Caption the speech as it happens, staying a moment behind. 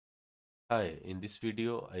Hi, in this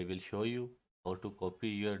video I will show you how to copy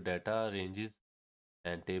your data ranges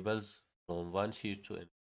and tables from one sheet to another.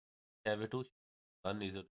 I have two sheets. One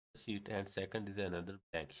is a sheet and second is another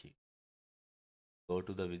blank sheet. Go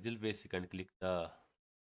to the Visual Basic and click the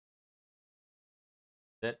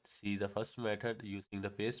Let's see the first method using the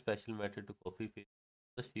paste special method to copy paste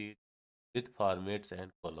the sheet with formats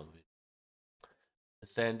and column width.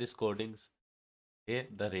 Understand these codings. Here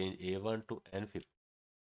the range A1 to N50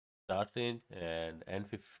 start range and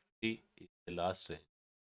N50 is the last range.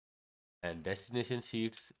 And destination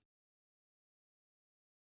sheets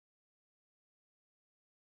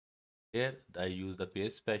here I use the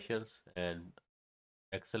paste specials and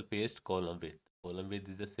Excel paste column width. Column width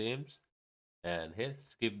is the same and here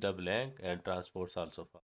skip the blank and transports also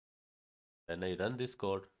fine. When I run this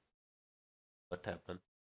code, what happened?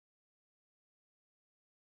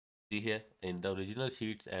 See here in the original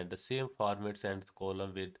sheets and the same formats and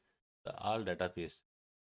column with the all data paste.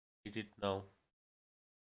 Hit it now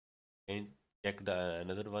and check the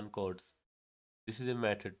another one codes. This is a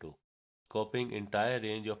method too. Copying entire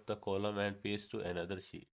range of the column and paste to another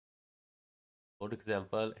sheet. For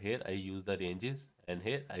example, here I use the ranges and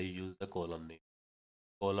here I use the column name.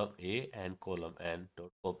 Column A and column N dot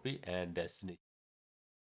copy and destination.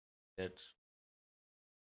 That's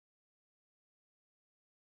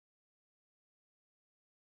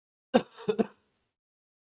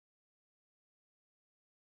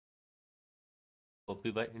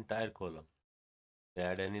copy by entire column.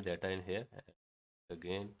 Add any data in here.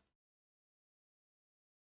 Again,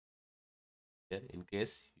 here in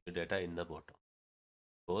case your data in the bottom.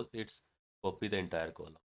 Suppose it's copy the entire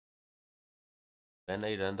column. When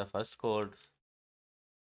I run the first code,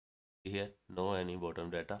 here no any bottom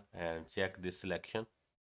data and check this selection.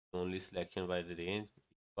 Only selection by the range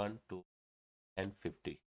 1, 2 and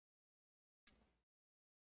 50.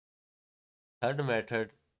 Third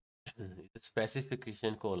method is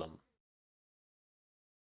specification column.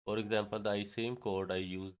 For example, the same code I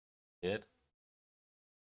use here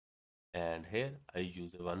and here I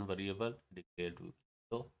use one variable declared.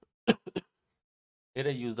 So here I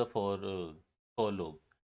use the for loop.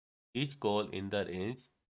 Each call in the range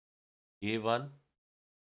A1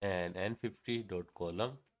 and N50 dot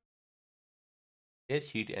column. Here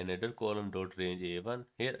sheet another column dot range A1.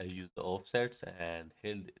 Here I use the offsets and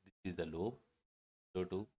here this is the loop dot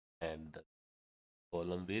 2 and the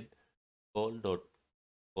column with call dot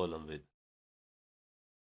column with.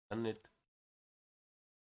 And it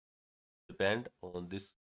depend on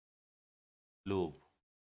this loop.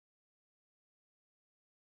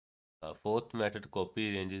 Fourth method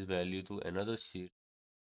copy ranges value to another sheet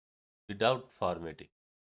without formatting.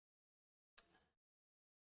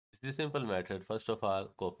 This is a simple method. First of all,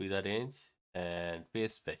 copy the range and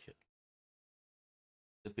paste special.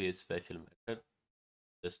 The paste special method.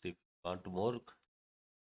 Just if you want to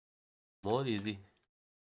more easy,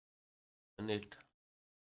 and it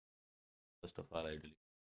first of all I delete.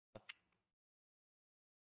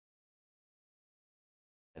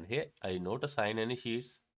 And here I not assign any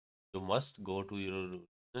sheets. You must go to your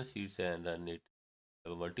original sheets and run it.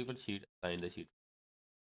 Have a multiple sheet, assign the sheet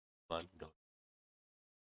one dot,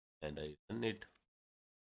 and I run it.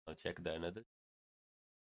 Now check the another.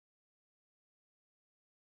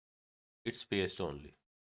 It's paste only.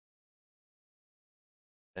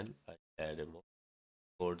 Then I add a more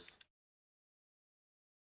codes.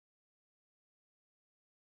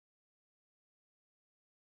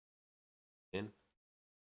 In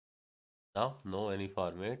now no any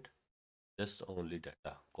format, just only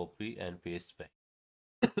data. Copy and paste back.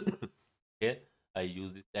 Here I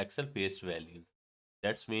use this Excel paste values.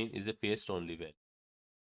 That's mean is a paste only value.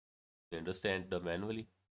 You understand the manually.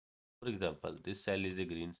 For example, this cell is a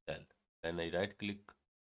green cell. When I right click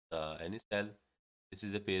any cell, this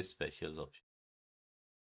is a paste specials option.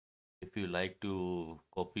 If you like to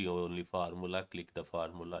copy only formula, click the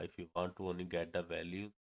formula. If you want to only get the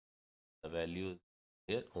values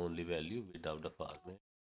here only value without the format.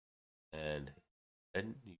 And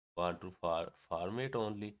when you want to format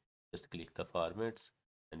only, just click the formats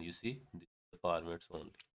and you see this is the formats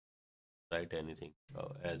only. Write anything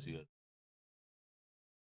as your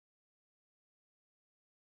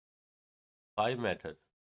five method.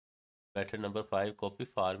 Method number 5, copy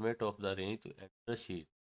format of the range to enter sheet.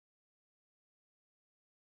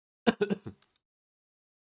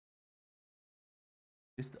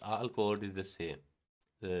 This all code is the same.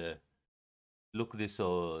 Uh, Look this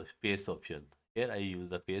paste option. Here I use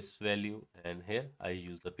the paste value and here I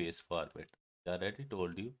use the paste format. I already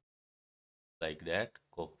told you like that,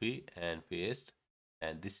 copy and paste,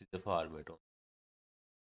 and this is the format.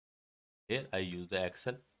 Here I use the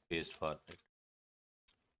Excel paste format.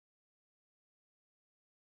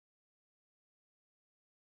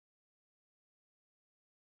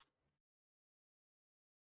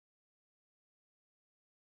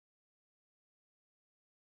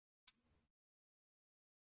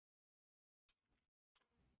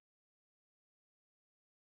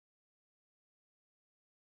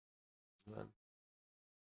 One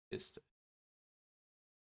paste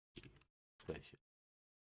special.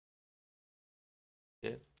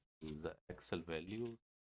 Here use the Excel values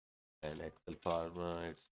and Excel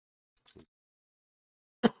formats.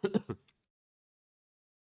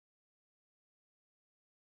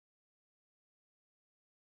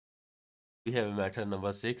 We have a method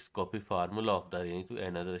number 6, copy formula of the range to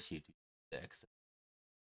another sheet. The Excel.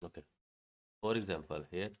 Okay. For example,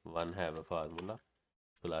 here one have a formula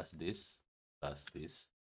plus this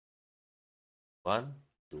 1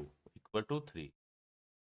 2 equal to 3.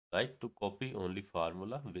 Right, to copy only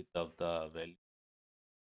formula without the value,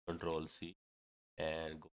 control C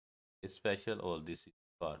and go special, all this is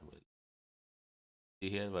formula. See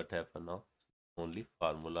here what happened now, only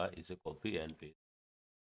formula is a copy and paste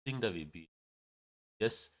using the VB.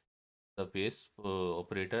 Yes, the paste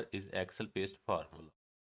operator is Excel paste formula.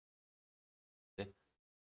 Okay,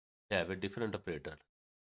 we have a different operator,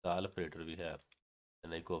 the all operator we have.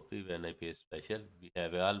 When I copy, when I paste special, we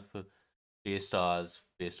have all paste stars,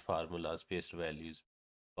 paste formulas, paste values,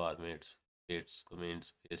 formats, paste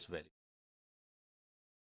comments, paste values,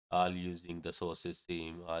 all using the sources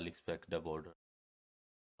theme, all expect the border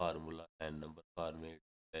formula and number format,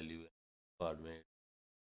 value format,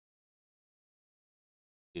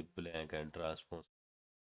 keep blank and transpose.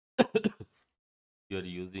 You are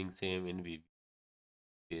using same in VB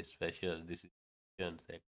paste special. This is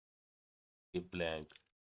keep blank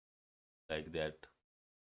like that.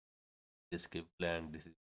 Just keep blank. This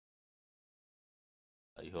is.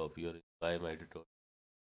 I hope you enjoy my tutorial.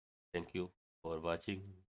 Thank you for watching.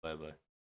 Bye bye.